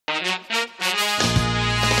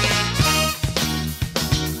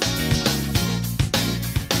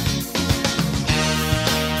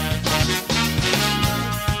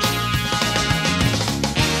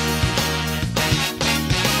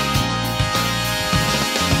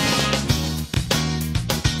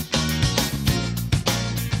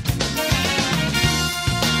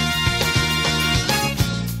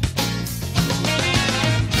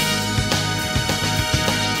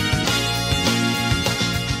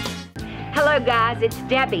Hello guys, it's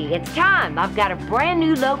Debbie. It's time. I've got a brand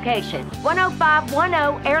new location.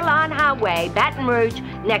 10510 Airline Highway, Baton Rouge,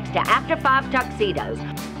 next to After 5 Tuxedos.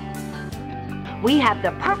 We have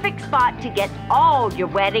the perfect spot to get all your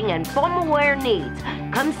wedding and formal wear needs.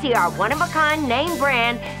 Come see our one-of-a-kind name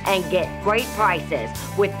brand and get great prices.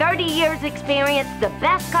 With 30 years experience, the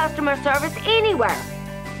best customer service anywhere.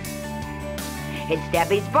 It's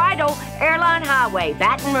Debbie's Bridal, Airline Highway,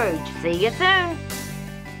 Baton Rouge. See you soon.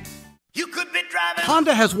 You could be driving.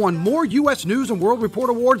 Honda has won more U.S. News & World Report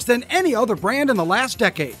awards than any other brand in the last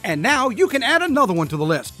decade. And now you can add another one to the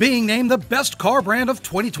list, being named the best car brand of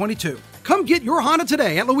 2022. Come get your Honda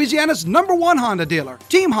today at Louisiana's #1 Honda dealer,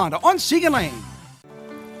 Team Honda on Siegel Lane.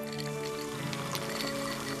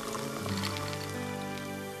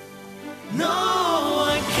 No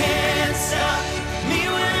one can stop me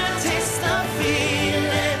when I taste the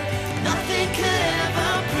feeling. Nothing could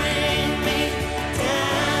ever bring me down.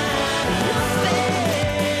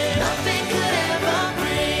 Nothing could ever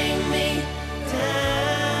bring me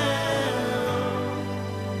down.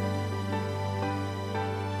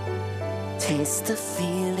 Taste the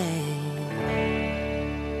feeling.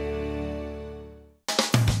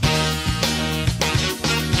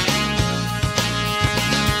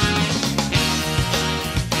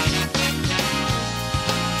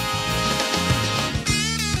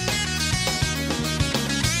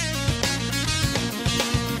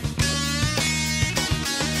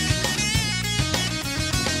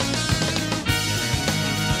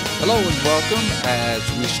 Hello and welcome as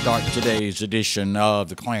we start today's edition of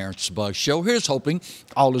the Clarence Buzz Show. Here's hoping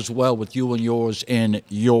all is well with you and yours in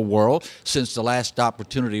your world since the last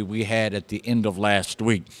opportunity we had at the end of last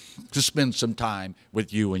week to spend some time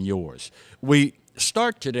with you and yours. We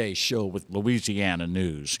start today's show with Louisiana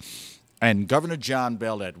news and Governor John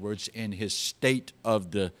Bel Edwards in his State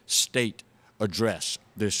of the State address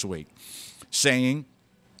this week saying,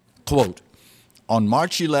 quote, on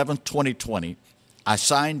March 11, 2020, I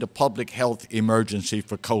signed a public health emergency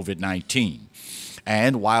for COVID-19,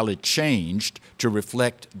 and while it changed to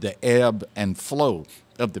reflect the ebb and flow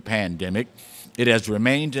of the pandemic, it has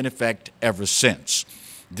remained in effect ever since.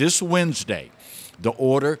 This Wednesday, the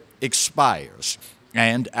order expires,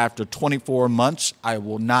 and after 24 months, I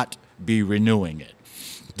will not be renewing it.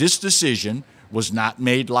 This decision was not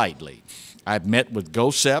made lightly. I've met with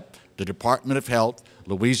GOSEP, the Department of Health,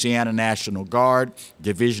 Louisiana National Guard,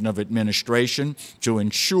 Division of Administration, to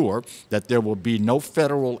ensure that there will be no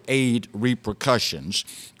federal aid repercussions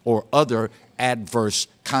or other adverse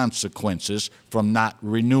consequences from not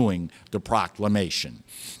renewing the proclamation.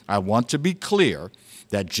 I want to be clear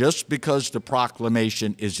that just because the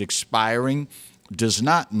proclamation is expiring does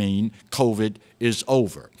not mean COVID is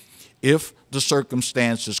over. If the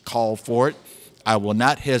circumstances call for it, I will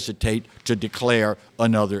not hesitate to declare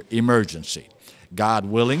another emergency. God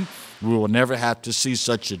willing, we will never have to see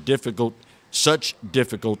such difficult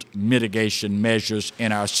mitigation measures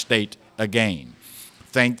in our state again.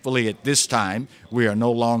 Thankfully, at this time, we are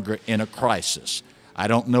no longer in a crisis. I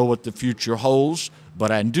don't know what the future holds,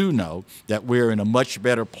 but I do know that we're in a much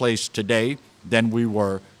better place today than we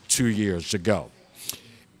were 2 years ago.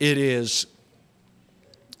 It is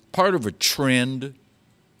part of a trend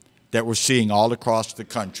that we're seeing all across the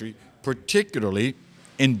country, particularly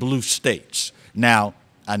in blue states. Now,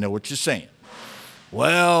 I know what you're saying.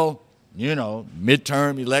 Well, you know,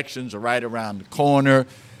 midterm elections are right around the corner.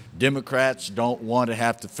 Democrats don't want to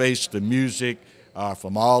have to face the music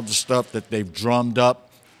from all the stuff that they've drummed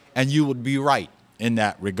up, and you would be right in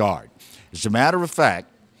that regard. As a matter of fact,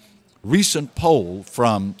 recent poll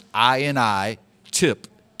from I&I TIP,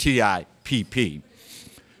 T-I-P-P,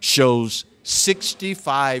 shows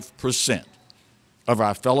 65% of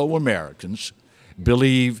our fellow Americans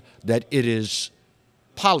believe that it is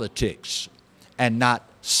politics and not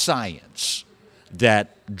science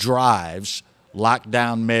that drives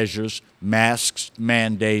lockdown measures, masks,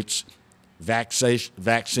 mandates,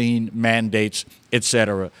 vaccine mandates, et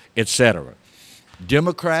cetera, et cetera.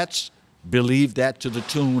 Democrats believe that to the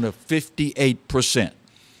tune of 58%.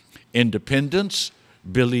 Independents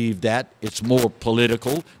believe that it's more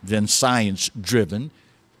political than science-driven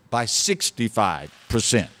by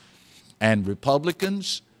 65%. And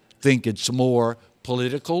Republicans think it's more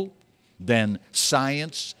political than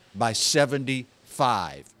science by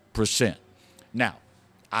 75%. Now,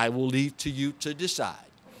 I will leave to you to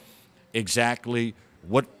decide exactly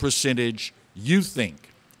what percentage you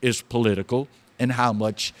think is political and how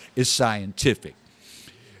much is scientific.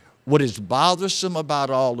 What is bothersome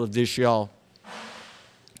about all of this, y'all,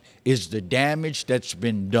 is the damage that's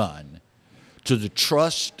been done to the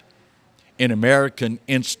trust in American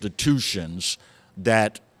institutions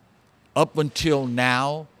that Up until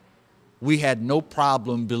now, we had no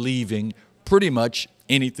problem believing pretty much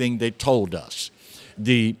anything they told us.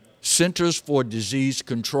 The Centers for Disease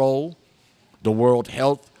Control, the World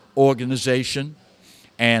Health Organization,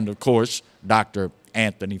 and of course, Dr.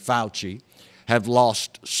 Anthony Fauci have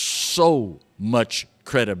lost so much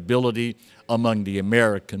credibility among the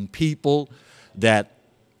American people that,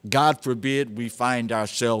 God forbid, we find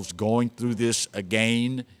ourselves going through this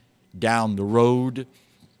again down the road.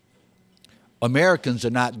 Americans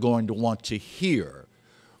are not going to want to hear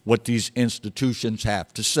what these institutions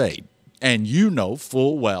have to say. And you know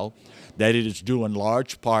full well that it is due in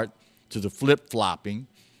large part to the flip-flopping,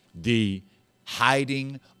 the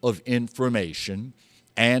hiding of information,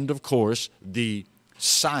 and, of course, the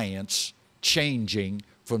science changing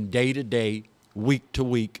from day to day, week to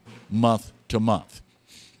week, month to month.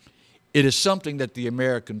 It is something that the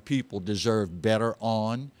American people deserve better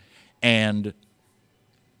on, and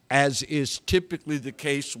as is typically the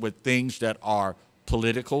case with things that are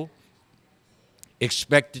political,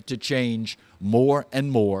 expected to change more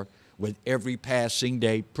and more with every passing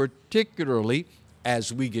day, particularly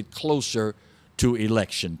as we get closer to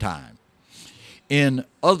election time. In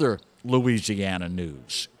other Louisiana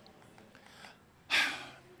news,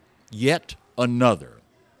 yet another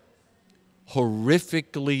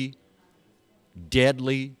horrifically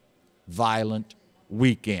deadly, violent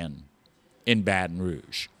weekend in Baton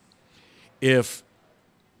Rouge. If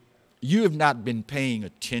you have not been paying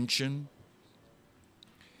attention,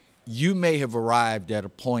 you may have arrived at a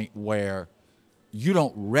point where you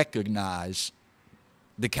don't recognize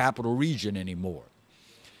the capital region anymore.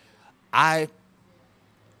 I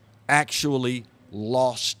actually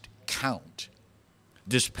lost count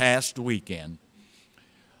this past weekend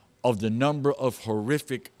of the number of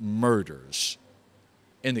horrific murders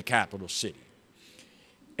in the capital city.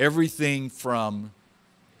 Everything from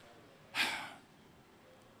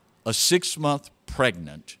a 6-month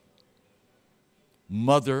pregnant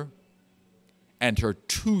mother and her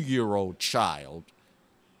 2-year-old child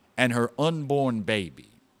and her unborn baby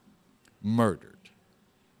murdered.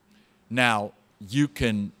 Now, you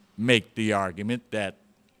can make the argument that,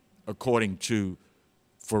 according to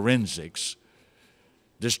forensics,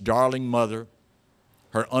 this darling mother,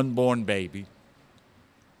 her unborn baby,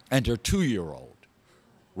 and her 2-year-old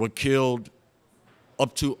were killed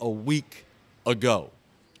up to a week ago.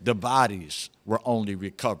 The bodies were only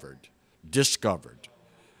discovered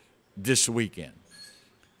this weekend.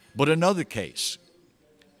 But another case,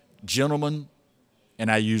 gentleman,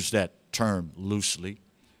 and I use that term loosely,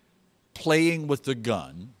 playing with a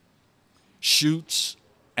gun, shoots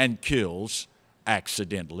and kills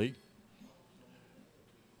accidentally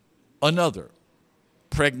another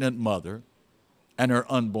pregnant mother and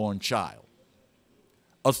her unborn child.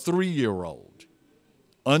 A 3-year-old,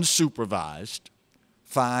 unsupervised,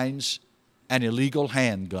 finds an illegal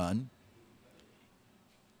handgun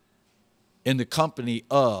in the company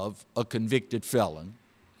of a convicted felon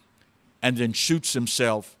and then shoots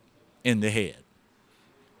himself in the head.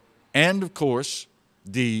 And, of course,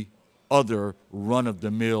 the other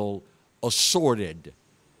run-of-the-mill assorted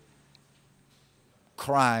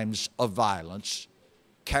crimes of violence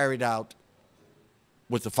carried out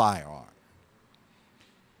with a firearm.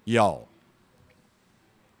 Y'all,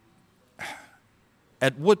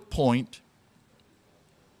 at what point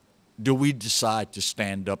do we decide to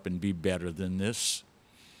stand up and be better than this?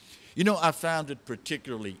 You know, I found it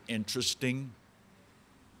particularly interesting,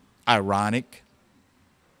 ironic,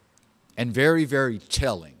 and very, very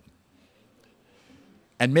telling.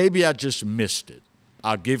 And maybe I just missed it.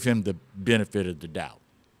 I'll give him the benefit of the doubt.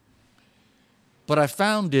 But I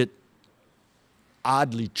found it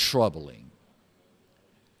oddly troubling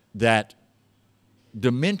that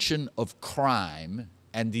the mention of crime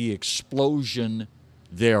and the explosion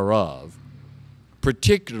thereof,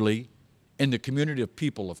 particularly in the community of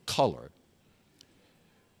people of color,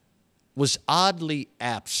 was oddly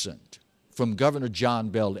absent from Governor John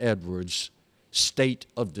Bel Edwards' State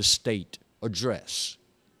of the State address.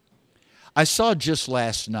 I saw just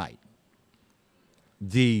last night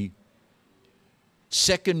the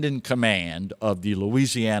second in command of the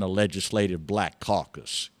Louisiana Legislative Black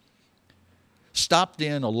Caucus stopped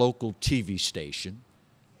in a local TV station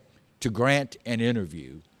to grant an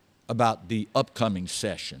interview about the upcoming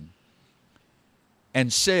session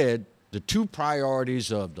and said the 2 priorities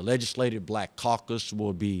of the Legislative Black Caucus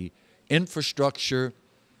will be infrastructure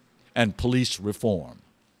and police reform.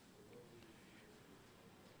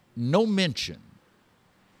 No mention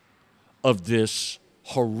of this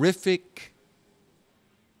horrific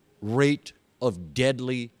rate of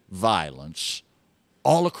deadly violence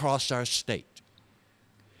all across our state.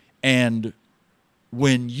 And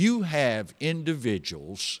when you have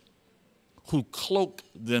individuals who cloak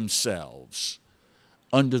themselves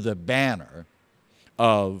under the banner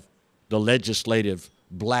of the Legislative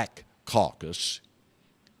Black Caucus,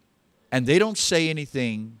 and they don't say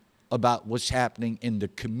anything about what's happening in the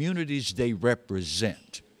communities they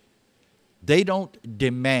represent, they don't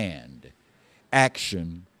demand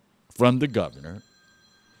action from the governor,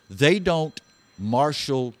 they don't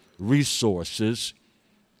marshal resources,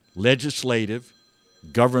 legislative,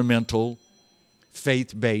 governmental,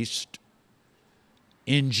 faith-based,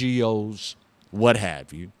 NGOs, what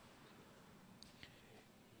have you,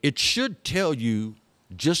 it should tell you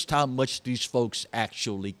just how much these folks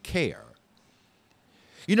actually care.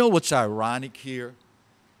 You know what's ironic here?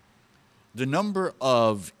 The number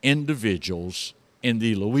of individuals in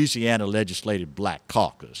the Louisiana Legislative Black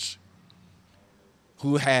Caucus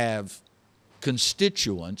who have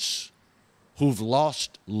constituents who've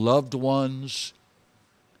lost loved ones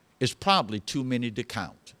is probably too many to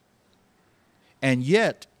count. And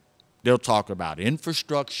yet, they'll talk about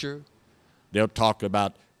infrastructure, they'll talk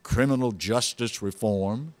about criminal justice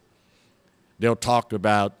reform, they'll talk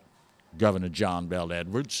about Governor John Bel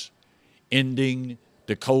Edwards ending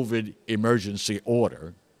the COVID emergency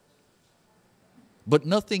order, but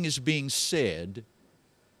nothing is being said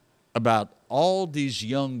about all these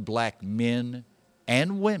young black men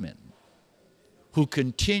and women who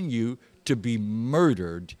continue to be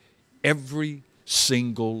murdered every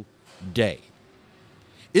single day.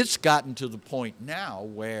 It's gotten to the point now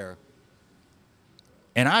where,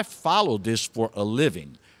 and I follow this for a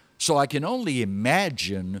living, so I can only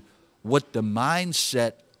imagine what the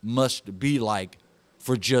mindset must be like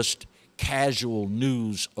for just casual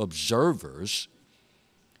news observers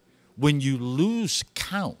when you lose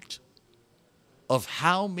count of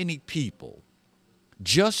how many people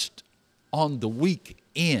just on the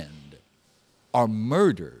weekend are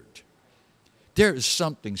murdered. There is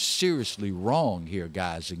something seriously wrong here,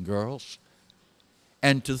 guys and girls.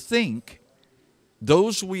 And to think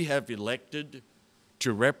those we have elected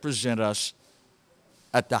to represent us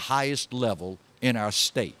at the highest level in our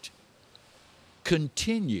state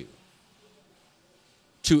continue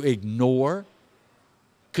to ignore,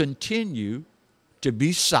 continue to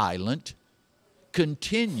be silent,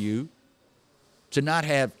 continue to not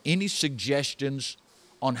have any suggestions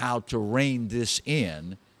on how to rein this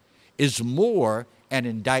in is more an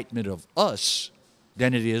indictment of us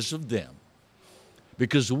than it is of them.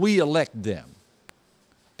 Because we elect them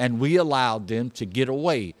and we allowed them to get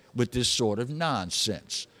away with this sort of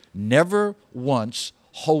nonsense, never once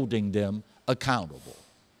holding them accountable.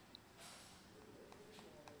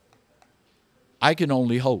 I can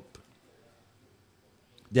only hope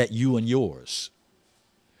that you and yours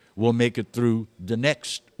will make it through the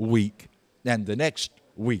next week and the next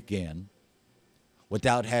weekend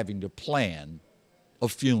without having to plan a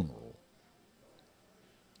funeral.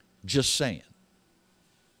 Just saying.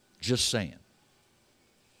 Just saying.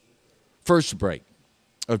 First break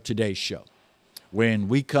of today's show. When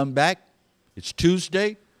we come back, it's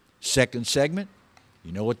Tuesday, second segment.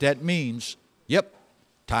 You know what that means. Yep,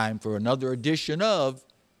 time for another edition of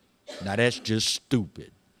Now That's Just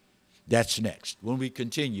Stupid. That's next when we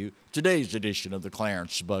continue today's edition of the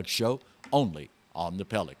Clarence Bug Show, only on the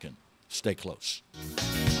Pelican. Stay close.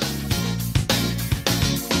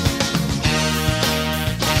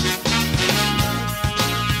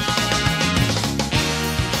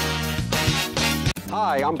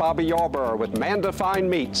 Hi, I'm Bobby Yarborough with Manda Fine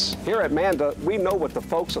Meats. Here at Manda, we know what the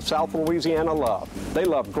folks of South Louisiana love. They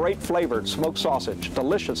love great flavored smoked sausage,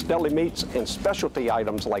 delicious deli meats, and specialty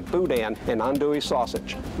items like boudin and andouille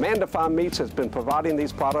sausage. Manda Fine Meats has been providing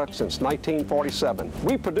these products since 1947.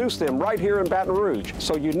 We produce them right here in Baton Rouge,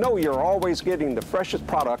 so you know you're always getting the freshest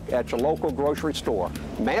product at your local grocery store.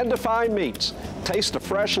 Manda Fine Meats. Taste the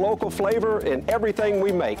fresh local flavor in everything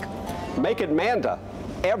we make. Make it Manda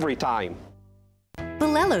every time.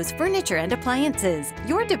 Bolello's Furniture and Appliances,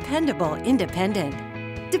 your dependable independent.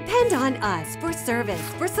 Depend on us for service,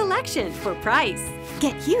 for selection, for price.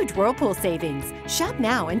 Get huge Whirlpool savings. Shop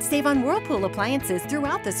now and save on Whirlpool appliances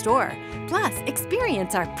throughout the store. Plus,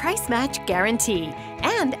 experience our price match guarantee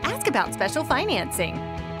and ask about special financing.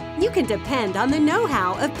 You can depend on the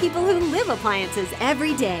know-how of people who live appliances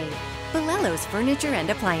every day. Bolello's Furniture and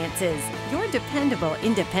Appliances, your dependable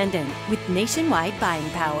independent with nationwide buying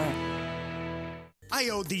power. I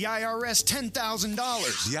owed the IRS $10,000.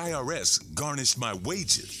 The IRS garnished my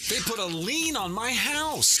wages. They put a lien on my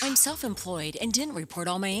house. I'm self-employed and didn't report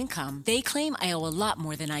all my income. They claim I owe a lot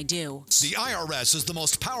more than I do. The IRS is the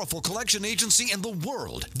most powerful collection agency in the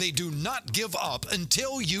world. They do not give up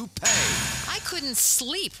until you pay. I couldn't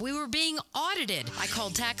sleep. We were being audited. I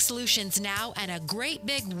called Tax Solutions Now, and a great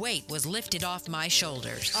big weight was lifted off my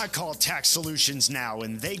shoulders. I called Tax Solutions Now,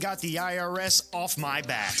 and they got the IRS off my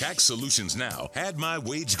back. Tax Solutions Now had my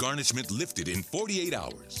wage garnishment lifted in 48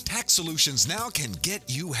 hours. Tax Solutions Now can get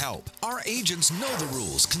you help. Our agents know the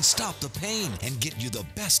rules, can stop the pain, and get you the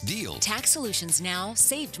best deal. Tax Solutions Now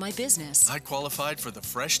saved my business. I qualified for the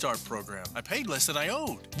Fresh Start program. I paid less than I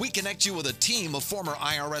owed. We connect you with a team of former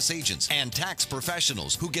IRS agents and tax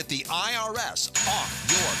professionals who get the IRS off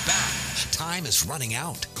your back. Time is running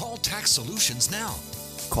out. Call Tax Solutions now.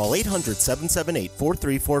 Call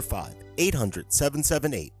 800-778-4345.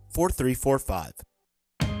 800-778-4345.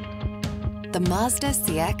 The Mazda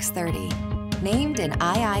CX-30, named an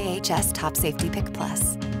IIHS Top Safety Pick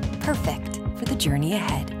Plus. Perfect for the journey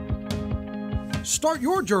ahead. Start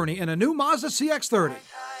your journey in a new Mazda CX-30.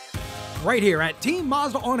 Right here at Team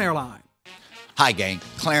Mazda on Airline. Hi, gang.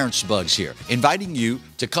 Clarence Bugs here, inviting you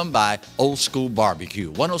to come by Old School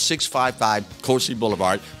Barbecue, 10655 Coursey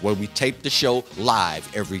Boulevard, where we tape the show live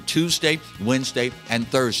every Tuesday, Wednesday, and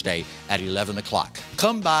Thursday at 11 o'clock.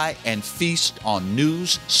 Come by and feast on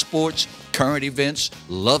news, sports, current events,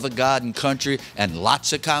 love of God and country, and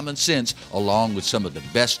lots of common sense, along with some of the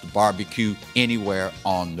best barbecue anywhere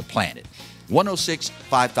on the planet.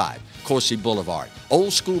 10655 Coursey Boulevard,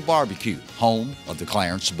 Old School Barbecue, home of the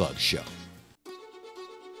Clarence Bugs Show.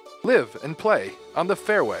 Live and play on the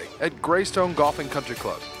fairway at Greystone Golf and Country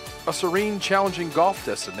Club, a serene, challenging golf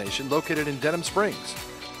destination located in Denham Springs.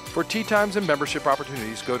 For tee times and membership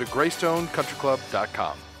opportunities, go to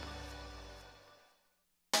GreystoneCountryClub.com.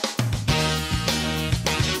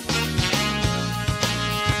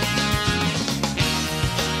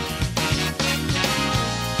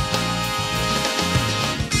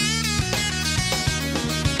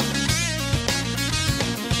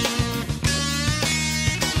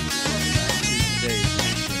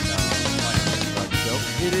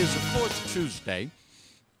 It is, of course, Tuesday,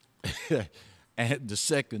 and the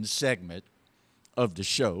second segment of the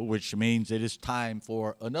show, which means it is time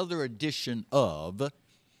for another edition of,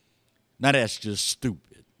 now that's just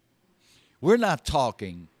stupid. We're not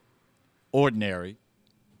talking ordinary,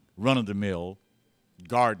 run-of-the-mill,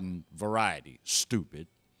 garden variety stupid,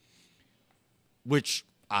 which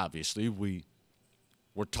obviously we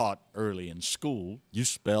were taught early in school. You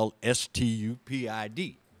spell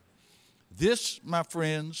S-T-U-P-I-D. This, my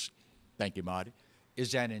friends, thank you, Marty,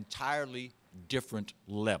 is an entirely different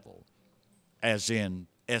level, as in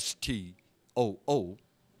S-T-O-O-P-I-D.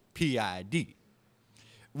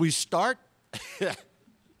 We start,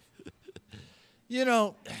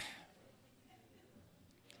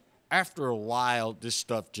 after a while, this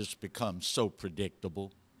stuff just becomes so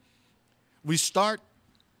predictable. We start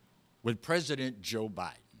with President Joe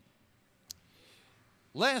Biden.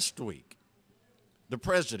 Last week, the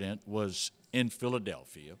president was in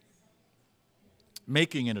Philadelphia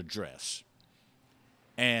making an address.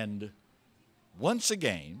 And once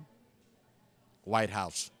again, White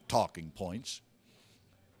House talking points,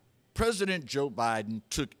 President Joe Biden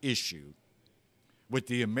took issue with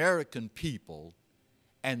the American people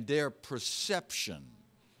and their perception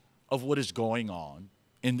of what is going on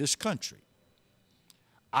in this country.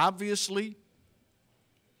 Obviously,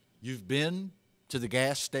 you've been to the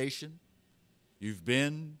gas station, you've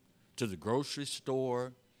been to the grocery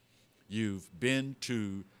store, you've been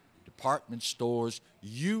to department stores,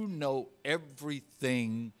 you know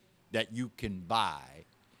everything that you can buy,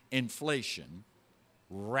 inflation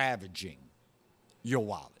ravaging your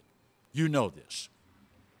wallet. You know this.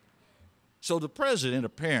 So the president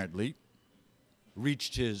apparently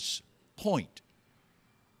reached his point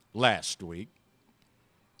last week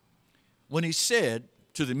when he said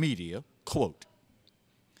to the media, quote,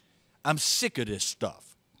 "I'm sick of this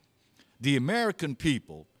stuff. The American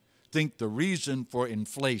people think the reason for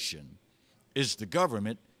inflation is the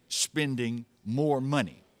government spending more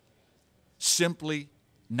money. Simply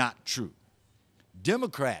not true.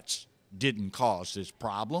 Democrats didn't cause this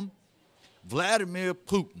problem. Vladimir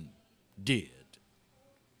Putin did."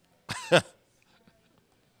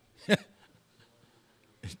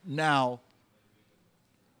 Now,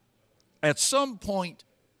 at some point,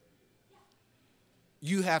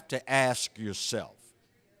 you have to ask yourself,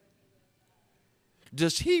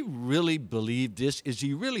 does he really believe this? Is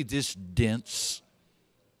he really this dense?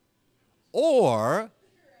 Or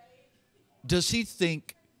does he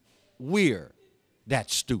think we're that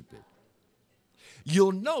stupid?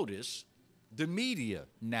 You'll notice the media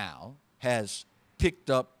now has picked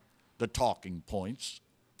up the talking points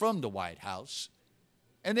from the White House,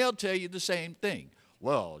 and they'll tell you the same thing.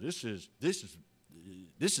 Well, this is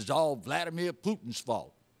all Vladimir Putin's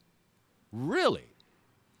fault. Really?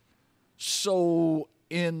 So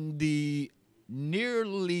in the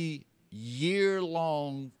nearly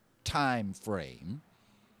year-long time frame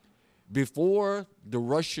before the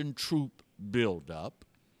Russian troop buildup,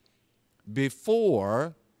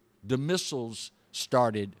 before the missiles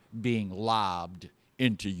started being lobbed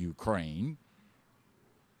into Ukraine,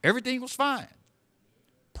 everything was fine.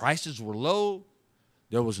 Prices were low.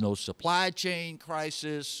 There was no supply chain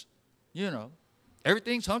crisis. You know,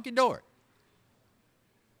 everything's hunky-dory.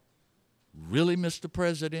 Really, Mr.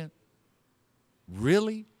 President?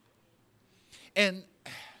 Really? And,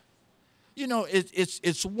 you know,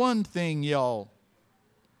 it's one thing, y'all,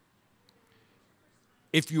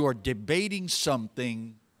 if you are debating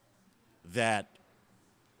something that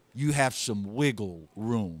you have some wiggle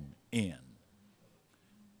room in.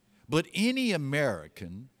 But any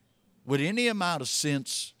American with any amount of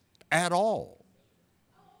sense at all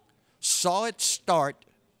saw it start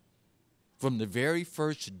from the very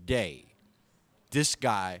first day this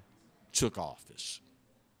guy took office.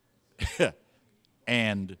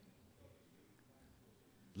 And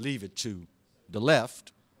leave it to the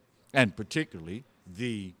left, and particularly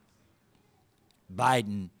the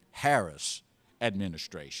Biden-Harris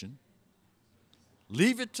administration,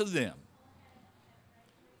 leave it to them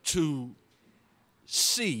to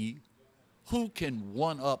see who can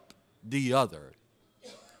one-up the other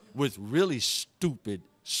with really stupid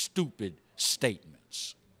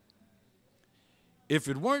statements. If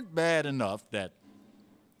it weren't bad enough that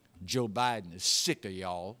Joe Biden is sick of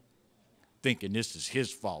y'all thinking this is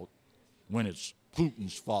his fault when it's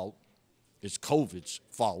Putin's fault, it's COVID's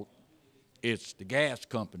fault, it's the gas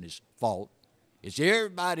company's fault, it's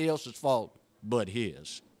everybody else's fault but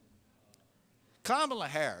his. Kamala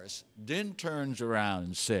Harris then turns around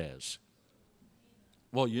and says,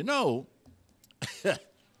 well, you know,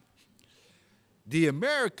 the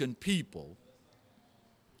American people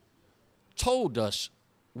told us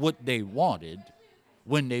what they wanted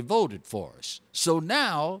when they voted for us. So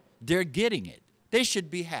now they're getting it. They should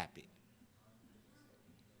be happy.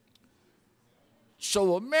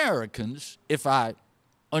 So Americans, if I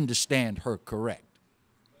understand her correct,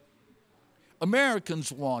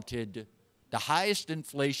 Americans wanted the highest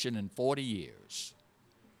inflation in 40 years.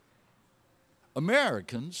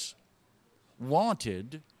 Americans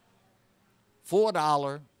wanted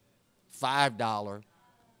 $4, $5,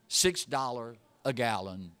 $6 a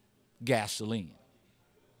gallon gasoline.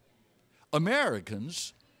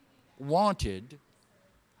 Americans wanted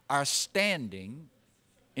our standing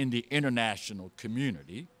in the international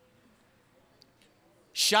community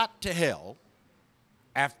shot to hell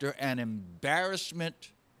after an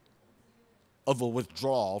embarrassment of a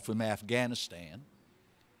withdrawal from Afghanistan,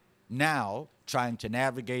 now trying to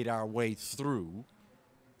navigate our way through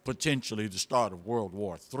potentially the start of World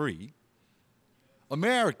War III.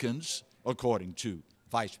 Americans, according to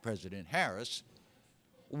Vice President Harris,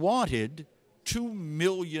 wanted 2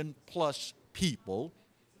 million plus people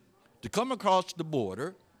to come across the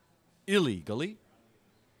border illegally,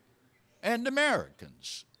 and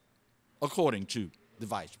Americans, according to the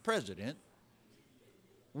Vice President,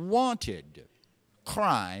 wanted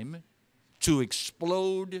crime to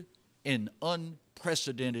explode in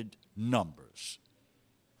unprecedented numbers.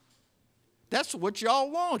 That's what y'all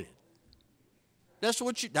wanted. That's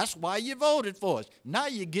why you voted for us. Now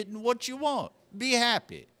you're getting what you want. Be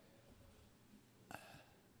happy.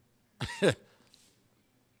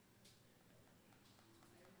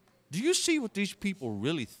 Do you see what these people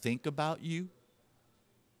really think about you?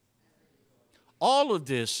 All of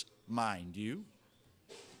this, mind you,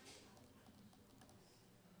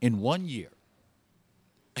 in 1 year.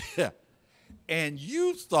 And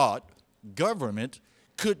you thought government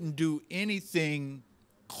couldn't do anything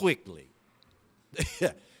quickly.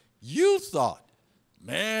 You thought,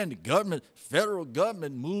 man, the government, federal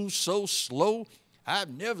government moves so slow. I've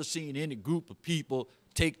never seen any group of people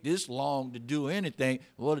take this long to do anything.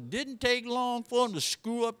 Well, it didn't take long for them to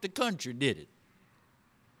screw up the country, did it?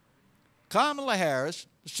 Kamala Harris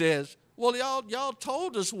says, well, y'all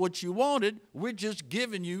told us what you wanted. We're just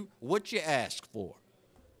giving you what you asked for.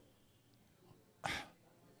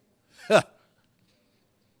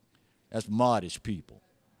 That's modest people.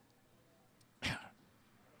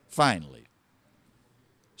 Finally,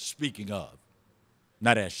 speaking of,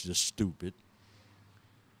 now that's just stupid.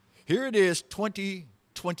 Here it is,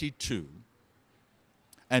 2022,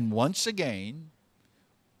 and once again,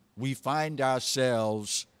 we find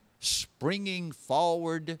ourselves springing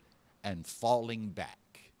forward and falling back.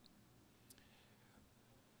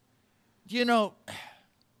 You know,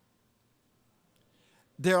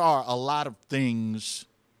 there are a lot of things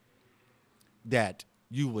that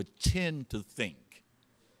you would tend to think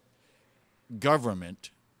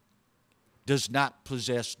government does not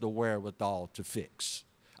possess the wherewithal to fix.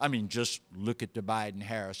 I mean, just look at the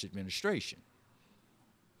Biden-Harris administration.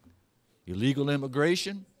 Illegal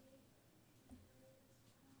immigration,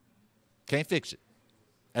 can't fix it.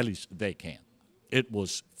 At least they can't. It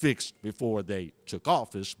was fixed before they took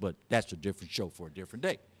office, but that's a different show for a different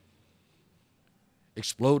day.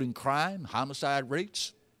 Exploding crime, homicide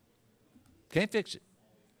rates, can't fix it.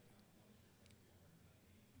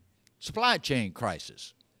 Supply chain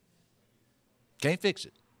crisis, can't fix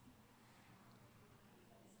it.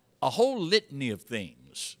 A whole litany of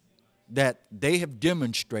things that they have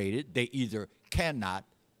demonstrated they either cannot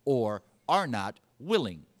or are not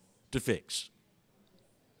willing to fix.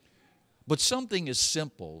 But something as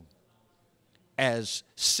simple as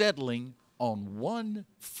settling on one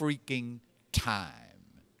freaking time.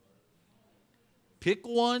 Pick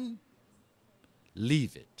one,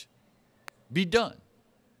 leave it. Be done.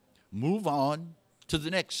 Move on to the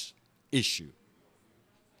next issue.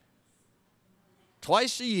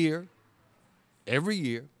 Twice a year, every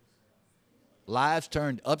year, lives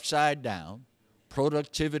turned upside down,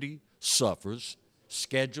 productivity suffers,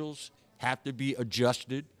 schedules have to be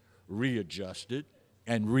adjusted, readjusted,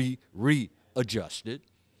 and readjusted,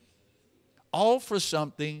 all for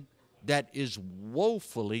something that is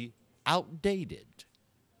woefully outdated,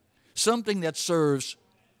 something that serves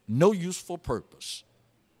no useful purpose.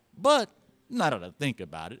 But now that I think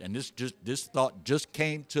about it, and this thought just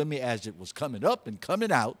came to me as it was coming up and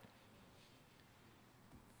coming out,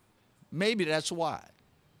 maybe that's why.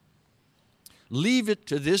 Leave it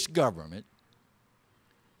to this government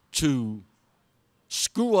to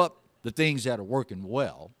screw up the things that are working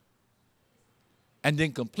well and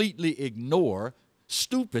then completely ignore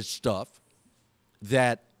stupid stuff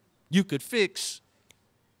that you could fix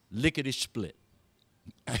lickety-split.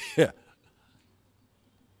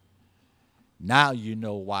 Now you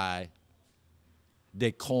know why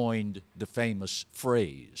they coined the famous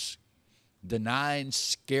phrase, the 9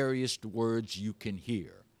 scariest words you can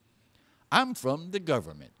hear. I'm from the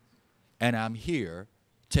government, and I'm here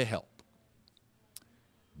to help.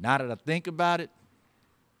 Now that I think about it,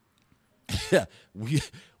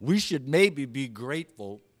 we should maybe be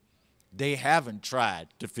grateful they haven't tried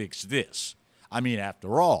to fix this. I mean,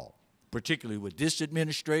 after all, particularly with this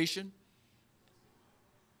administration,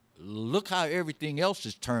 look how everything else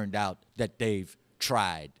has turned out that they've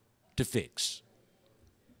tried to fix.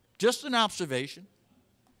 Just an observation.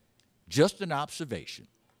 Just an observation.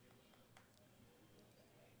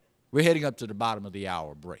 We're heading up to the bottom of the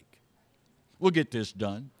hour break. We'll get this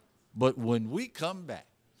done. But when we come back,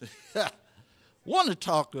 want to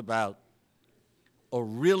talk about a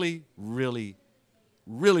really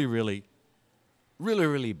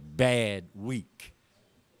bad week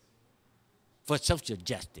for social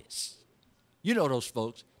justice. You know those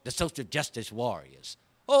folks, the social justice warriors.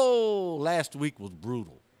 Oh, last week was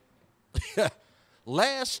brutal.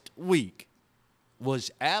 Last week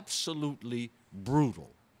was absolutely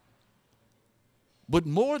brutal. But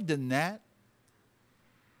more than that,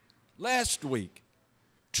 last week,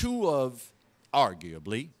 2 of,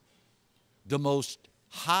 arguably, the most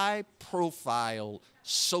high-profile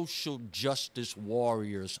social justice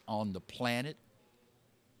warriors on the planet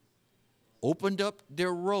opened up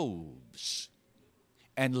their robes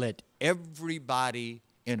and let everybody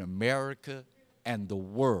in America and the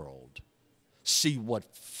world see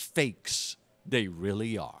what fakes they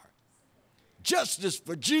really are. Justice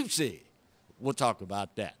for Juicy. We'll talk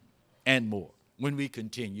about that and more when we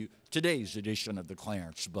continue today's edition of the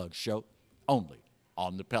Clarence Bugg Show, only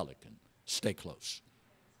on the Pelican. Stay close.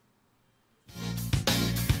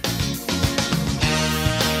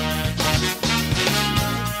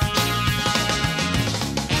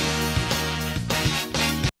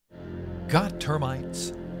 Got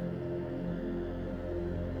termites?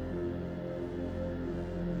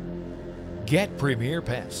 Get Premier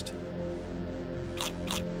Pest.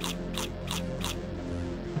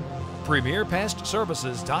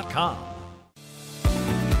 PremierPestServices.com.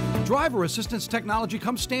 Driver assistance technology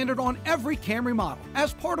comes standard on every Camry model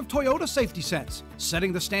as part of Toyota Safety Sense,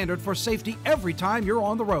 setting the standard for safety every time you're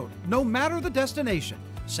on the road, no matter the destination.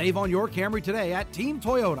 Save on your Camry today at Team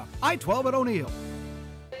Toyota, I-12 at O'Neill.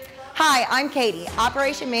 Hi, I'm Katie,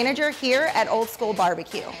 Operation Manager here at Old School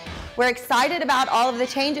Barbecue. We're excited about all of the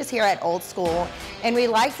changes here at Old School, and we'd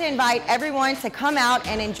like to invite everyone to come out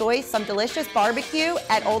and enjoy some delicious barbecue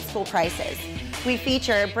at Old School prices. We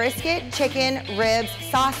feature brisket, chicken, ribs,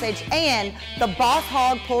 sausage, and the Boss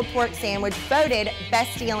Hog pulled pork sandwich voted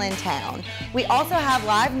best deal in town. We also have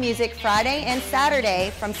live music Friday and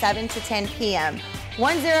Saturday from 7 to 10 p.m.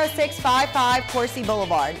 10655 Coursey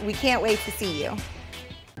Boulevard. We can't wait to see you.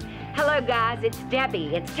 Hello guys, it's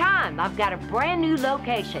Debbie. It's time. I've got a brand new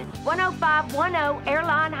location. 10510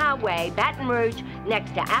 Airline Highway, Baton Rouge,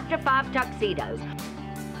 next to After 5 Tuxedos.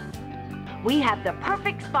 We have the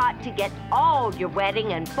perfect spot to get all your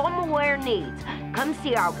wedding and formal wear needs. Come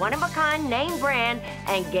see our one-of-a-kind name brand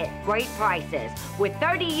and get great prices. With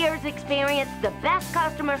 30 years experience, the best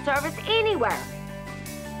customer service anywhere.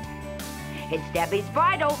 It's Debbie's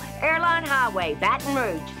Bridal, Airline Highway, Baton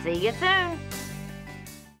Rouge. See you soon.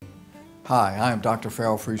 Hi, I am Dr.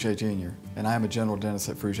 Farrell Frugier Jr., and I am a general dentist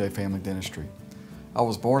at Frugier Family Dentistry. I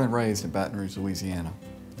was born and raised in Baton Rouge, Louisiana.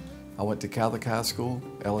 I went to Catholic High School,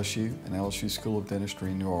 LSU, and LSU School of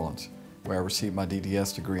Dentistry in New Orleans, where I received my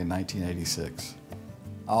DDS degree in 1986.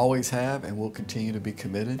 I always have and will continue to be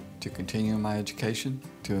committed to continuing my education,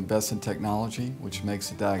 to invest in technology which makes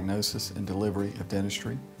the diagnosis and delivery of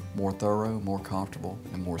dentistry more thorough, more comfortable,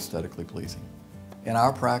 and more aesthetically pleasing. In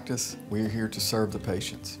our practice, we are here to serve the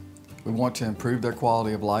patients. We want to improve their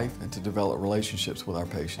quality of life and to develop relationships with our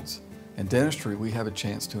patients. In dentistry, we have a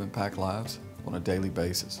chance to impact lives on a daily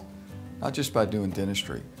basis, not just by doing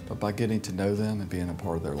dentistry, but by getting to know them and being a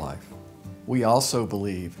part of their life. We also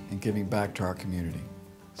believe in giving back to our community.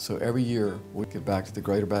 So every year, we give back to the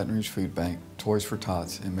Greater Baton Rouge Food Bank, Toys for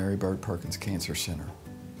Tots, and Mary Bird Perkins Cancer Center.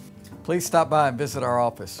 Please stop by and visit our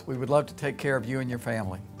office. We would love to take care of you and your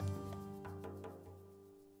family.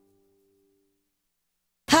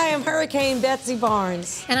 Hi, I'm Hurricane Betsy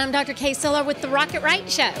Barnes. And I'm Dr. Kay Siller with the Rocket Right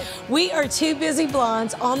Show. We are two busy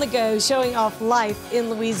blondes on the go showing off life in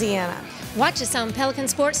Louisiana. Watch us on Pelican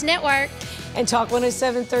Sports Network. And Talk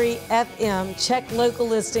 107.3 FM. Check local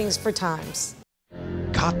listings for times.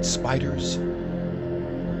 Caught spiders?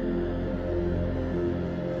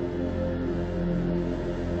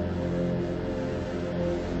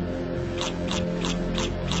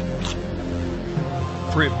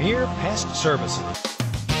 Premier Pest Services.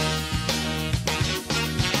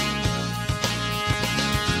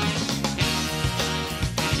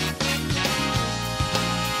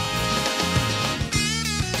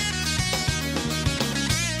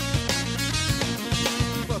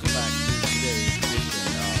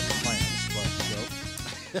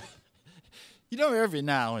 You know, every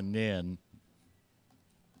now and then,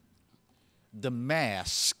 the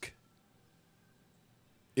mask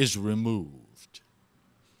is removed,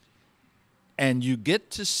 and you get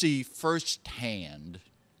to see firsthand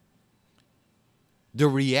the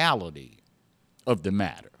reality of the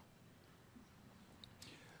matter.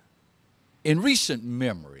 In recent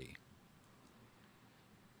memory,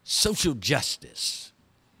 social justice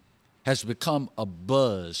has become a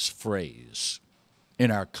buzz phrase in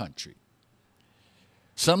our country.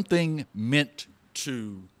 Something meant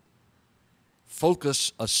to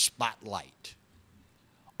focus a spotlight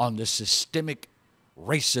on the systemic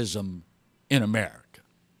racism in America.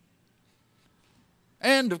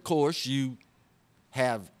 And of course, you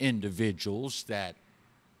have individuals that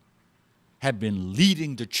have been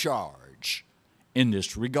leading the charge in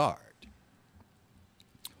this regard.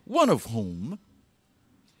 One of whom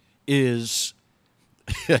is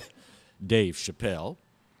Dave Chappelle.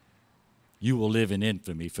 You will live in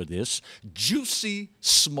infamy for this. Jussie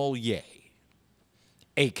Smollett,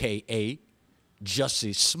 a.k.a.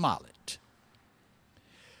 Jussie Smollett,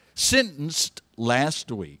 sentenced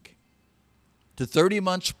last week to 30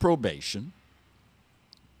 months probation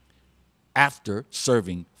after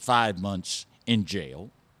serving 5 months in jail,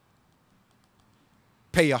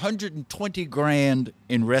 pay $120,000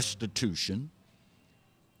 in restitution,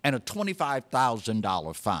 and a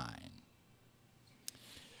 $25,000 fine.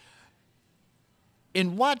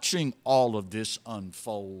 In watching all of this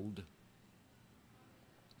unfold,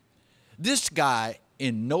 this guy,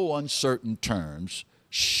 in no uncertain terms,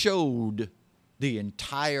 showed the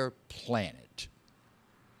entire planet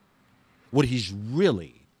what he's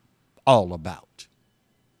really all about.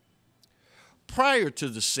 Prior to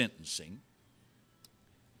the sentencing,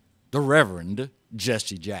 the Reverend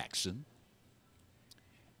Jesse Jackson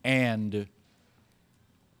and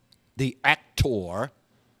the actor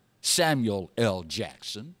Samuel L.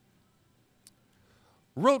 Jackson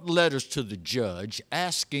wrote letters to the judge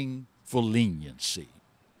asking for leniency,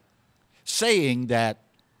 saying that,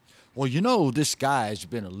 well, you know, this guy's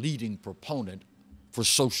been a leading proponent for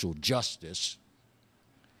social justice,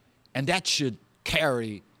 and that should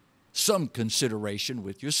carry some consideration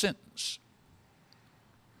with your sentence.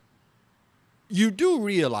 You do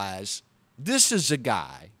realize this is a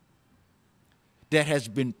guy that has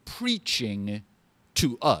been preaching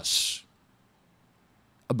to us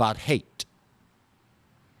about hate.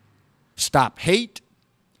 Stop hate.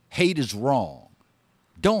 Hate is wrong.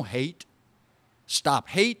 Don't hate. Stop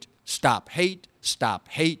hate, stop hate, stop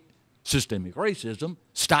hate. Systemic racism,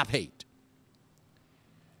 stop hate.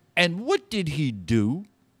 And what did he do?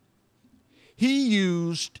 He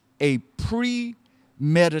used a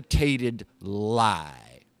premeditated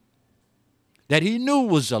lie that he knew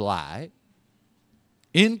was a lie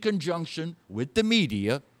in conjunction with the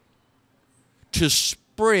media to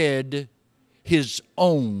spread his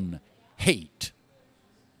own hate.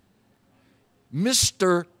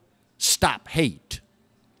 Mr. Stop Hate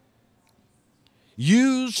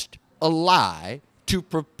used a lie to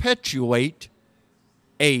perpetuate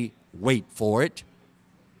a, wait for it,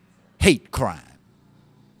 hate crime.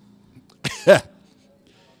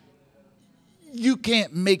 You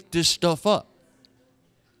can't make this stuff up.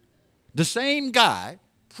 The same guy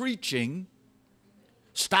preaching,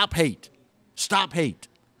 stop hate,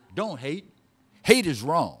 don't hate, hate is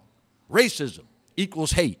wrong, racism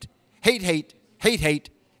equals hate, hate, hate, hate, hate,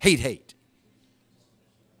 hate, hate.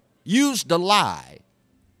 Used a lie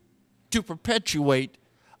to perpetuate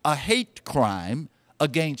a hate crime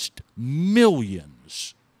against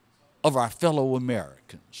millions of our fellow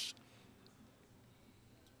Americans.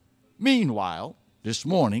 Meanwhile, this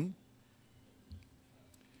morning,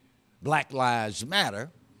 Black Lives Matter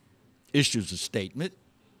issues a statement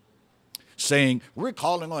saying, we're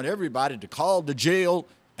calling on everybody to call the jail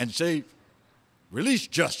and say, release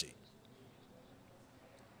Jussie.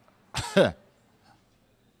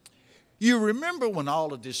 You remember when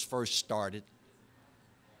all of this first started,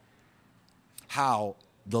 how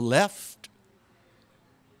the left,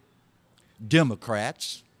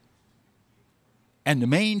 Democrats, and the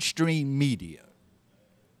mainstream media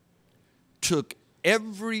took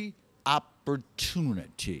every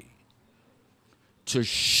opportunity to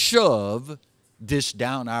shove this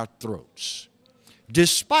down our throats,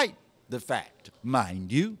 despite the fact,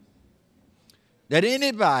 mind you, that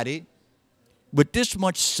anybody with this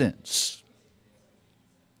much sense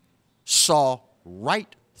saw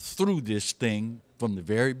right through this thing from the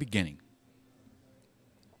very beginning.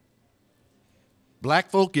 Black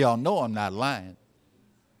folk, y'all know I'm not lying.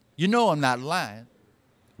 You know I'm not lying.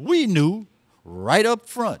 We knew right up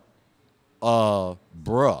front,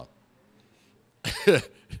 bruh,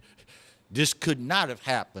 this could not have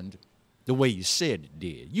happened the way you said it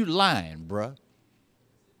did. You lying, bruh.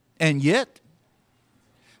 And yet,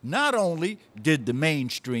 not only did the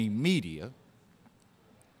mainstream media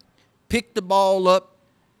pick the ball up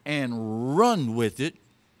and run with it,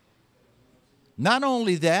 not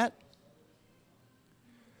only that,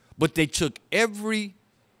 but they took every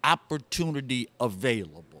opportunity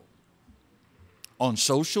available on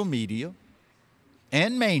social media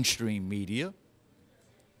and mainstream media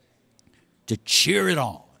to cheer it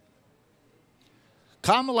on.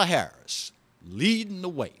 Kamala Harris leading the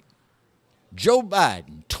way. Joe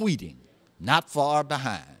Biden tweeting, not far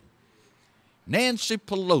behind. Nancy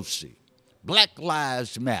Pelosi, Black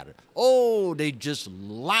Lives Matter. Oh, they just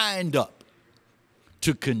lined up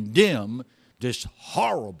to condemn this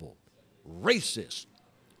horrible, racist,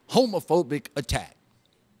 homophobic attack.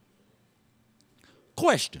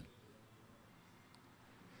 Question: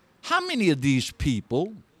 how many of these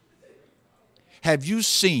people have you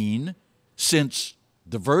seen since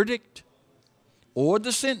the verdict or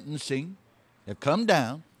the sentencing have come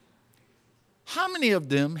down? How many of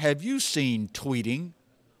them have you seen tweeting,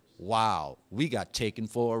 wow, we got taken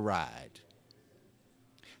for a ride?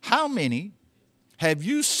 How many have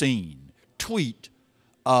you seen tweet,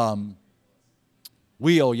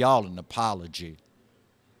 we owe y'all an apology.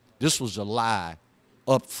 This was a lie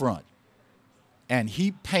up front. And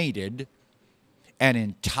he painted an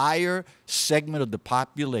entire segment of the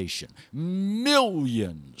population,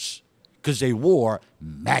 millions, because they wore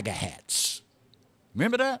MAGA hats.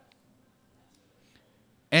 Remember that?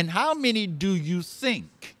 And how many do you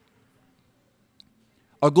think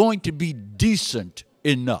are going to be decent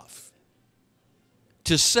enough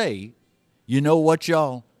to say, you know what,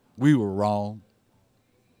 y'all, we were wrong.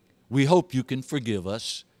 We hope you can forgive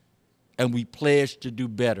us, and we pledge to do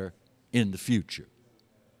better in the future.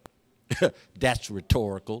 That's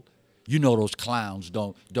rhetorical. You know those clowns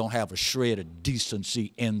don't have a shred of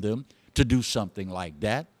decency in them to do something like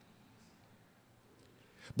that.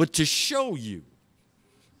 But to show you,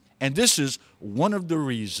 and this is one of the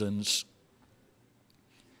reasons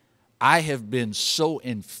I have been so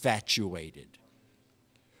infatuated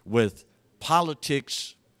with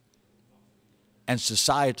politics and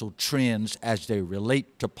societal trends as they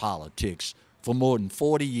relate to politics for more than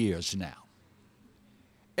 40 years now.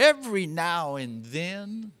 Every now and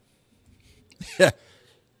then,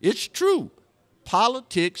 it's true,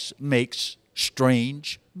 politics makes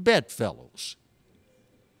strange bedfellows.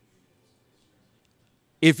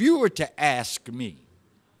 If you were to ask me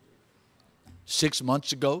 6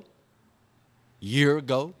 months ago, year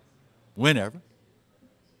ago, whenever,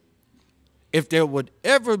 if there would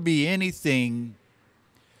ever be anything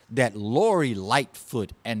that Lori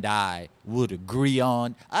Lightfoot and I would agree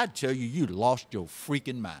on, I'd tell you, you lost your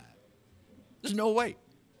freaking mind. There's no way.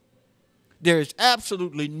 There is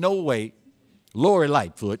absolutely no way Lori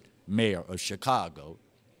Lightfoot, mayor of Chicago,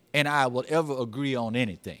 and I will ever agree on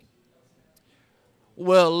anything.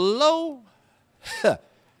 Well, lo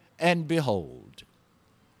and behold,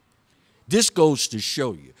 this goes to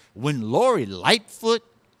show you, when Lori Lightfoot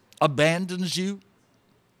abandons you,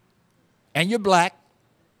 and you're black,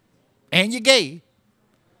 and you're gay,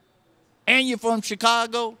 and you're from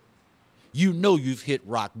Chicago, you know you've hit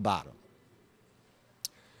rock bottom.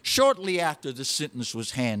 Shortly after the sentence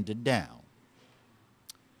was handed down,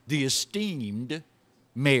 the esteemed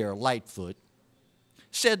Mayor Lightfoot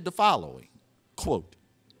said the following, quote,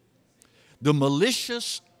 "The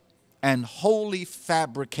malicious and wholly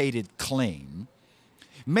fabricated claim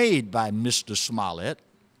made by Mr. Smollett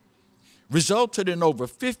resulted in over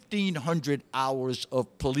 1,500 hours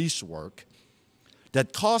of police work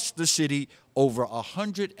that cost the city over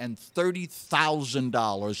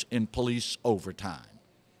 $130,000 in police overtime.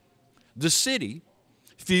 The city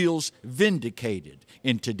feels vindicated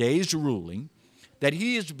in today's ruling that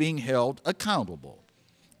he is being held accountable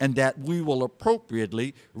and that we will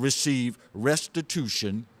appropriately receive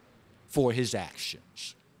restitution for his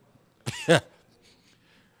actions."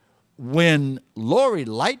 When Lori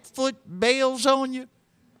Lightfoot bails on you,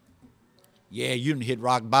 yeah, you done hit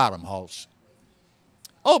rock bottom, Hoss.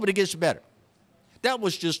 Oh, but it gets better. That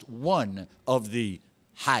was just one of the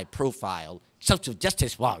high-profile social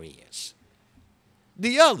justice warriors.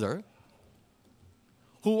 The other,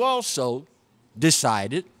 who also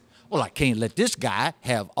decided, well, I can't let this guy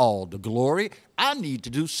have all the glory. I need to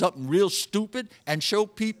do something real stupid and show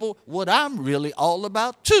people what I'm really all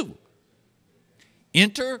about, too.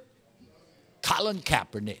 Enter Colin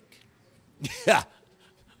Kaepernick. Yeah.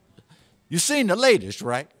 You've seen the latest,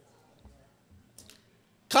 right?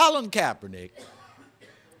 Colin Kaepernick,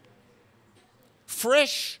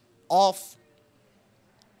 fresh off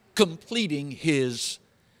completing his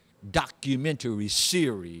documentary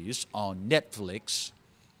series on Netflix,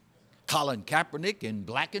 Colin Kaepernick in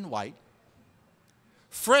black and white,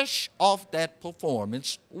 fresh off that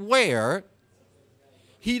performance where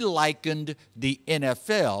he likened the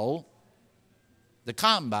NFL, the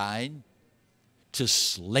combine, to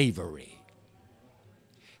slavery.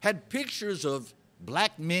 Had pictures of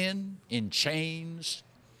black men in chains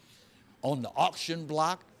on the auction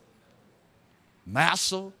block,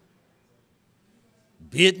 massa,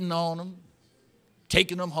 bidding on them,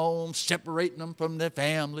 taking them home, separating them from their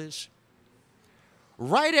families.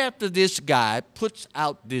 Right after this guy puts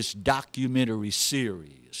out this documentary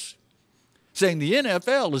series saying the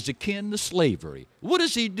NFL is akin to slavery, what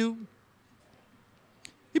does he do?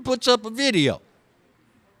 He puts up a video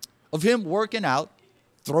of him working out,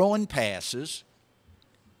 throwing passes,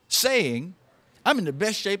 saying, "I'm in the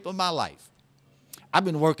best shape of my life. I've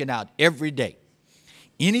been working out every day.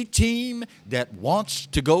 Any team that wants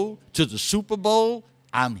to go to the Super Bowl,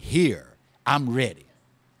 I'm here. I'm ready."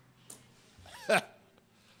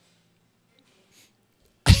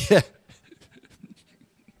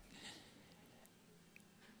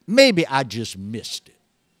 Maybe I just missed it.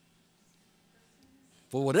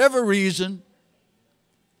 For whatever reason,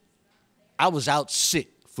 I was out sick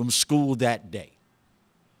from school that day.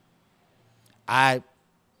 I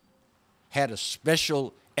had a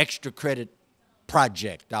special extra credit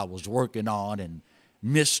project I was working on and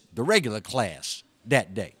missed the regular class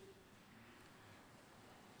that day.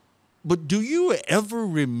 But do you ever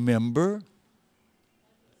remember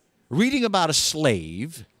reading about a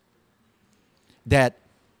slave that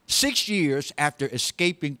 6 years after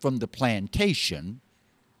escaping from the plantation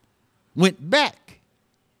went back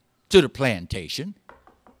to the plantation?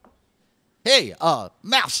 "Hey,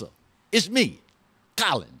 massa, it's me,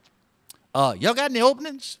 Colin. Y'all got any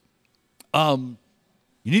openings? You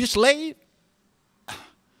need a slave?"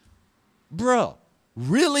 Bruh,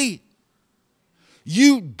 really?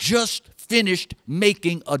 You just finished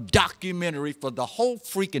making a documentary for the whole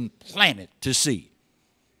freaking planet to see.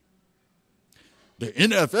 The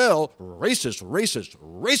NFL, racist, racist,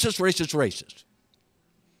 racist, racist, racist.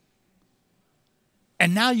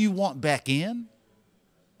 And now you want back in?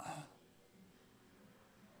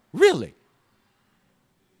 Really?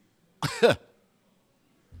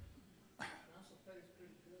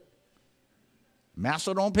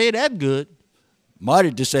 Massa don't pay that good.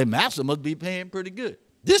 Marty just said Massa must be paying pretty good.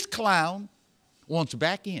 This clown wants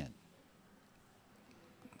back in.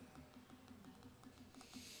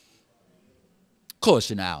 Of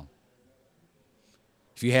course, now,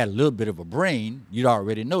 if you had a little bit of a brain, you'd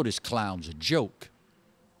already know this clown's a joke.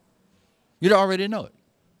 You'd already know it.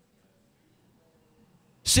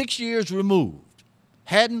 6 years removed,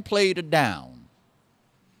 hadn't played a down.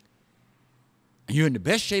 You're in the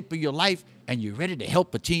best shape of your life, and you're ready to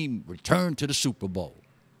help a team return to the Super Bowl.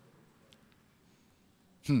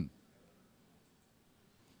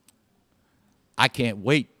 I can't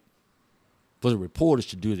wait for the reporters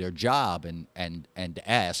to do their job and to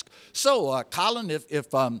ask, so, Colin,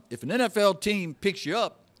 if an NFL team picks you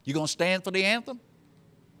up, you going to stand for the anthem?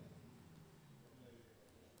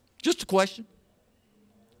 Just a question.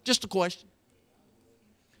 Just a question.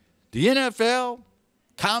 The NFL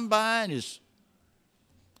combine is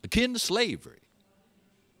akin to slavery.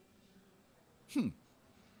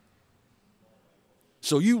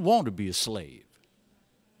 So you want to be a slave.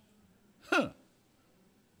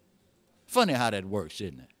 Funny how that works,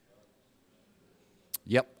 isn't it?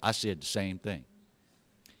 Yep, I said the same thing.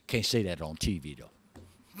 Can't say that on TV,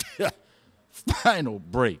 though. Final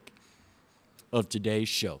break of today's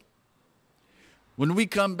show. When we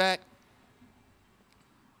come back,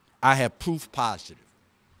 I have proof positive.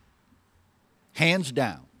 Hands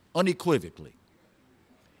down, unequivocally,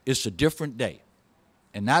 it's a different day.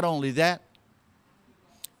 And not only that,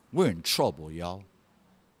 we're in trouble, y'all.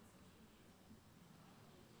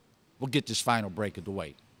 We'll get this final break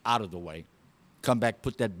out of the way. Come back,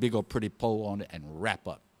 put that big old pretty pole on it, and wrap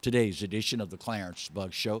up today's edition of the Clarence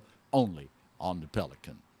Bug Show, only on the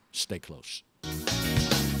Pelican. Stay close.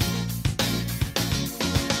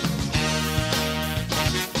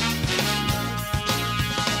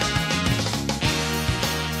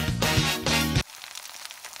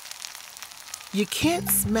 You can't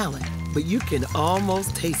smell it, but you can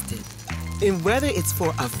almost taste it. And whether it's for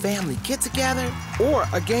a family get-together or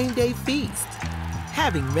a game day feast,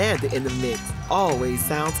 having Manda in the mix always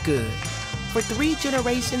sounds good. For 3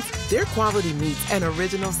 generations, their quality meats and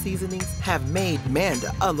original seasonings have made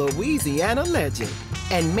Manda a Louisiana legend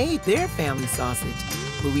and made their family sausage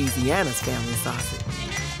Louisiana's family sausage.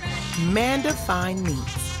 Manda Fine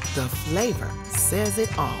Meats, the flavor says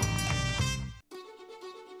it all.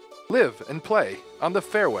 Live and play on the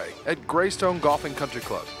fairway at Greystone Golf and Country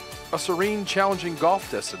Club, a serene, challenging golf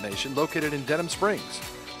destination located in Denham Springs.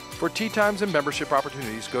 For tee times and membership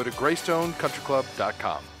opportunities, go to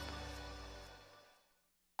GreystonecountryClub.com.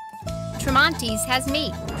 Tremonti's has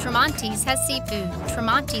meat, Tremonti's has seafood,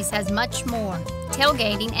 Tremonti's has much more.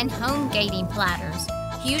 Tailgating and home gating platters,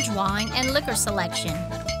 huge wine and liquor selection,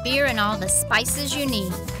 beer and all the spices you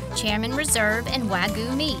need, Chairman Reserve and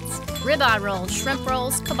Wagyu meats, ribeye rolls, shrimp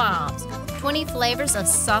rolls, kebabs, 20 flavors of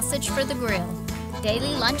sausage for the grill,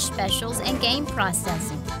 daily lunch specials and game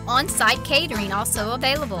processing. On-site catering also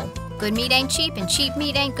available. Good meat ain't cheap and cheap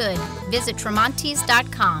meat ain't good. Visit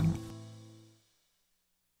Tremontis.com.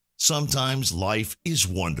 Sometimes life is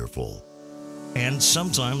wonderful, and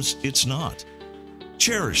sometimes it's not.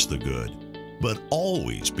 Cherish the good, but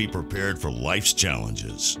always be prepared for life's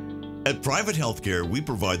challenges. At Private Healthcare, we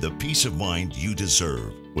provide the peace of mind you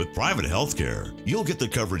deserve. With private healthcare, you'll get the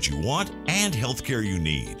coverage you want and healthcare you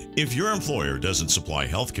need. If your employer doesn't supply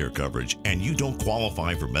healthcare coverage and you don't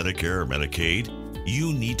qualify for Medicare or Medicaid,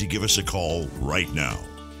 you need to give us a call right now.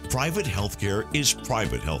 Private healthcare is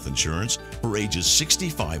private health insurance for ages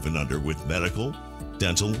 65 and under with medical,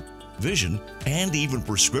 dental, vision, and even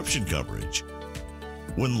prescription coverage.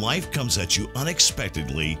 When life comes at you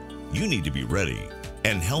unexpectedly, you need to be ready,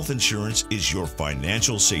 and health insurance is your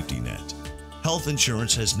financial safety net. Health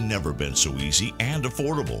insurance has never been so easy and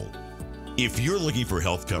affordable. If you're looking for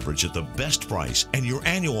health coverage at the best price and your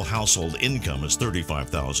annual household income is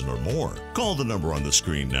 $35,000 or more, call the number on the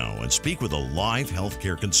screen now and speak with a live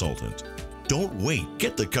healthcare consultant. Don't wait.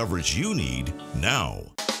 Get the coverage you need now.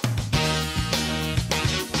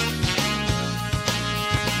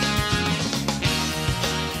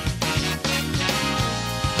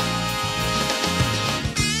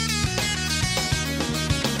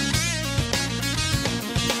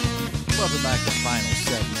 Welcome back to the final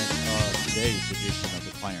segment of today's edition of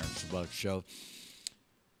the Clarence Bug Show.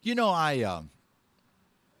 You know, I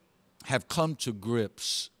have come to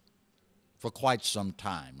grips for quite some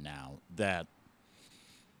time now that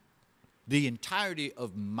the entirety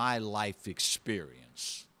of my life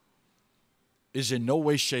experience is in no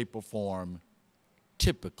way, shape, or form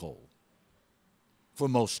typical for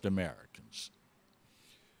most Americans.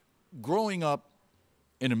 Growing up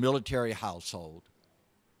in a military household,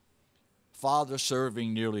 father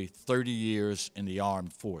serving nearly 30 years in the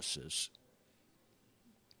armed forces,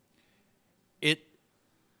 it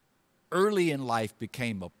early in life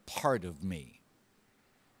became a part of me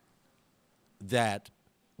that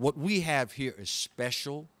what we have here is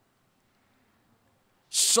special,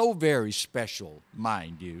 so very special,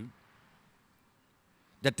 mind you,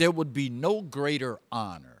 that there would be no greater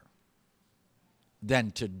honor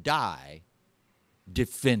than to die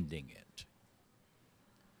defending it.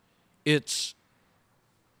 It's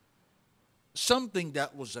something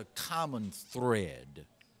that was a common thread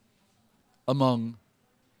among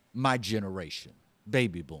my generation,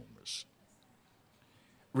 baby boomers.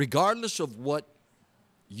 Regardless of what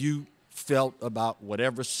you felt about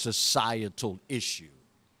whatever societal issue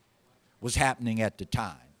was happening at the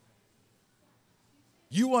time,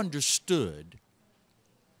 you understood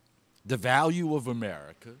the value of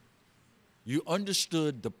America. You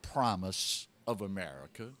understood the promise of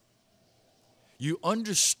America. You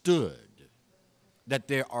understood that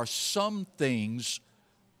there are some things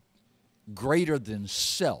greater than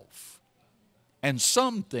self and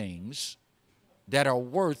some things that are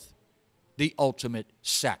worth the ultimate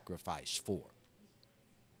sacrifice for.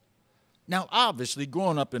 Now, obviously,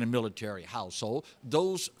 growing up in a military household,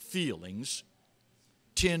 those feelings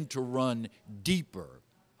tend to run deeper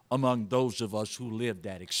among those of us who lived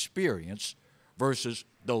that experience versus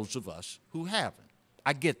those of us who haven't.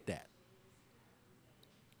 I get that.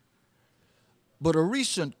 But a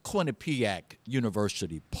recent Quinnipiac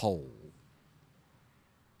University poll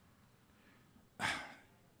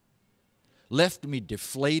left me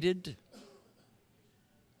deflated,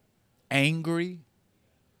 angry,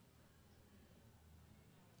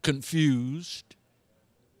 confused,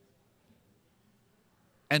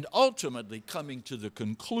 and ultimately coming to the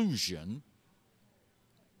conclusion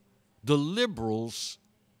the liberals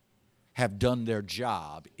have done their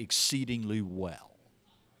job exceedingly well.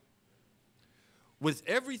 With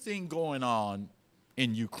everything going on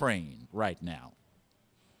in Ukraine right now,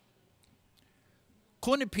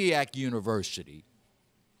 Quinnipiac University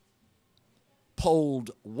polled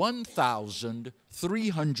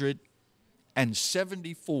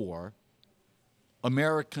 1,374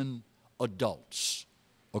 American adults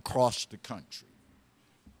across the country,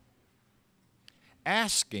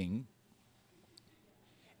 asking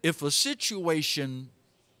if a situation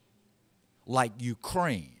like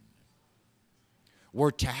Ukraine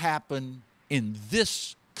were to happen in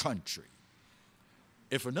this country,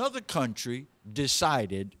 if another country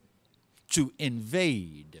decided to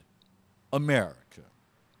invade America,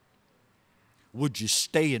 would you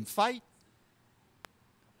stay and fight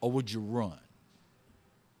or would you run?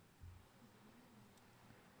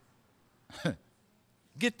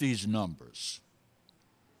 Get these numbers.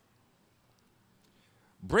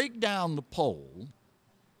 Break down the poll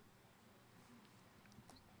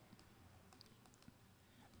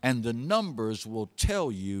and the numbers will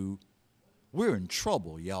tell you we're in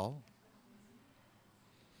trouble, y'all.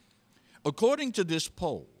 According to this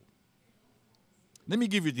poll, let me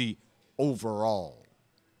give you the overall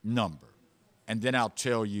number, and then I'll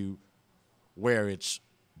tell you where it's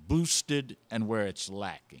boosted and where it's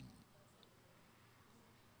lacking.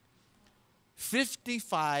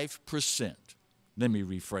 55%, let me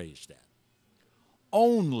rephrase that,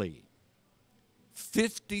 only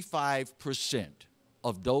 55%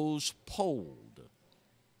 of those polled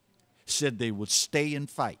said they would stay and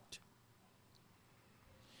fight.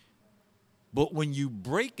 But when you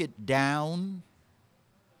break it down,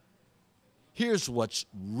 here's what's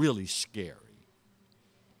really scary.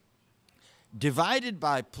 Divided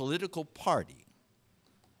by political party,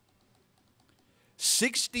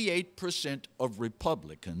 68% of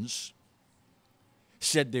Republicans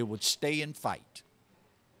said they would stay and fight.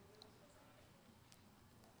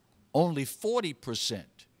 Only 40%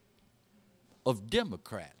 of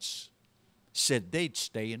Democrats said they'd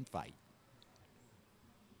stay and fight.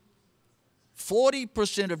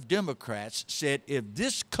 40% of Democrats said if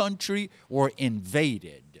this country were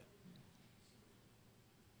invaded,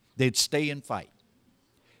 they'd stay and fight.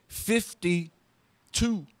 52%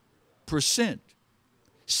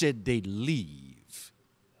 said they'd leave.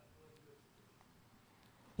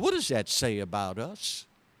 What does that say about us?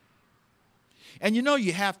 And you know,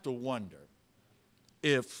 you have to wonder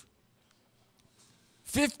if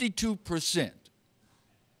 52%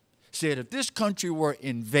 said if this country were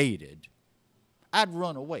invaded, I'd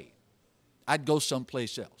run away. I'd go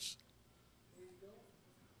someplace else.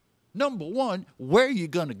 Number one, where are you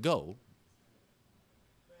going to go?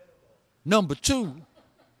 Number two,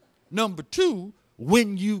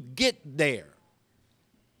 when you get there,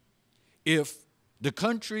 if the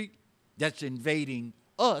country that's invading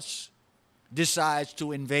us decides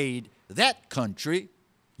to invade that country,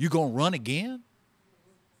 you going to run again?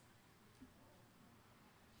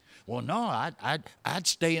 Well, no, I'd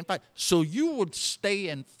stay and fight. So you would stay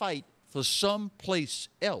and fight for someplace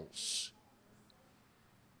else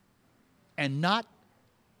and not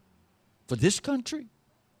for this country?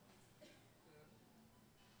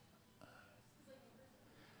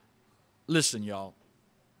 Listen, y'all.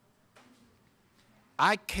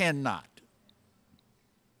 I cannot,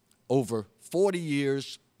 over 40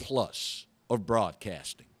 years plus of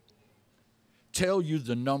broadcasting, tell you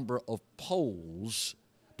the number of polls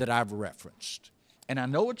that I've referenced. And I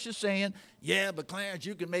know what you're saying. Yeah, but Clarence,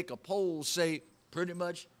 you can make a poll say pretty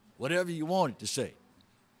much whatever you want it to say.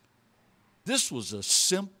 This was a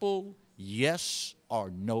simple yes or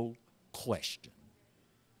no question.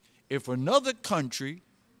 If another country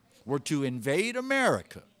were to invade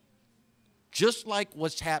America, just like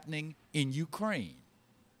what's happening in Ukraine,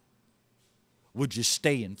 would you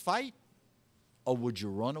stay and fight or would you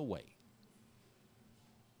run away?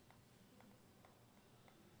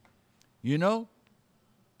 You know,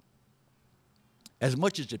 as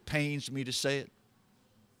much as it pains me to say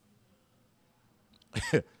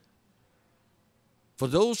it, for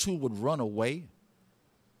those who would run away,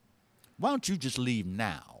 why don't you just leave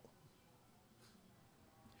now?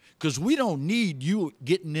 Because we don't need you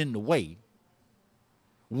getting in the way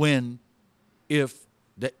when, if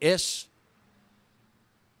the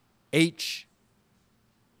SHTF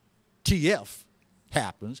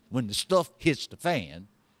happens, when the stuff hits the fan,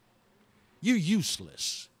 you're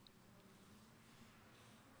useless.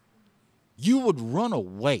 You would run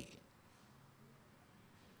away.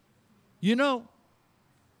 You know,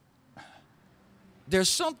 there's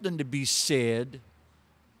something to be said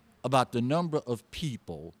about the number of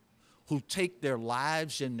people who take their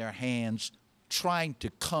lives in their hands trying to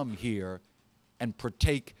come here and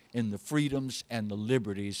partake in the freedoms and the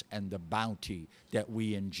liberties and the bounty that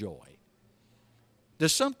we enjoy.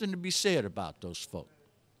 There's something to be said about those folk.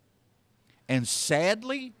 And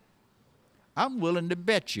sadly, I'm willing to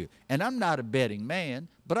bet you, and I'm not a betting man,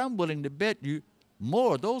 but I'm willing to bet you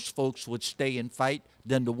more of those folks would stay and fight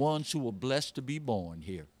than the ones who were blessed to be born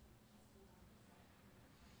here.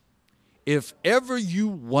 If ever you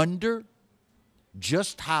wonder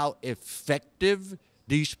just how effective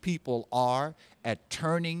these people are at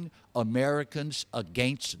turning Americans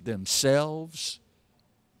against themselves,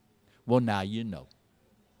 well, now you know.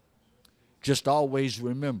 Just always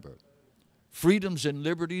remember, freedoms and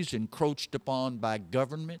liberties encroached upon by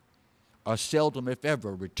government are seldom, if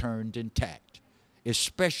ever, returned intact,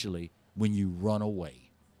 especially when you run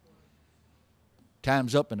away.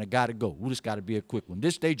 Time's up and I got to go. Ooh, this got to be a quick one.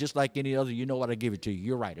 This day, just like any other, you know what, I give it to you.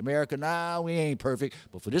 You're right. America, nah, we ain't perfect.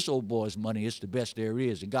 But for this old boy's money, it's the best there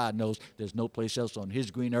is. And God knows there's no place else on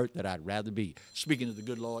his green earth that I'd rather be. Speaking of the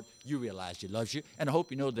good Lord, you realize he loves you. And I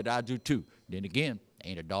hope you know that I do too. Then again,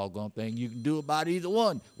 ain't a doggone thing you can do about either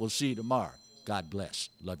one. We'll see you tomorrow. God bless.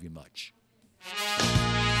 Love you much.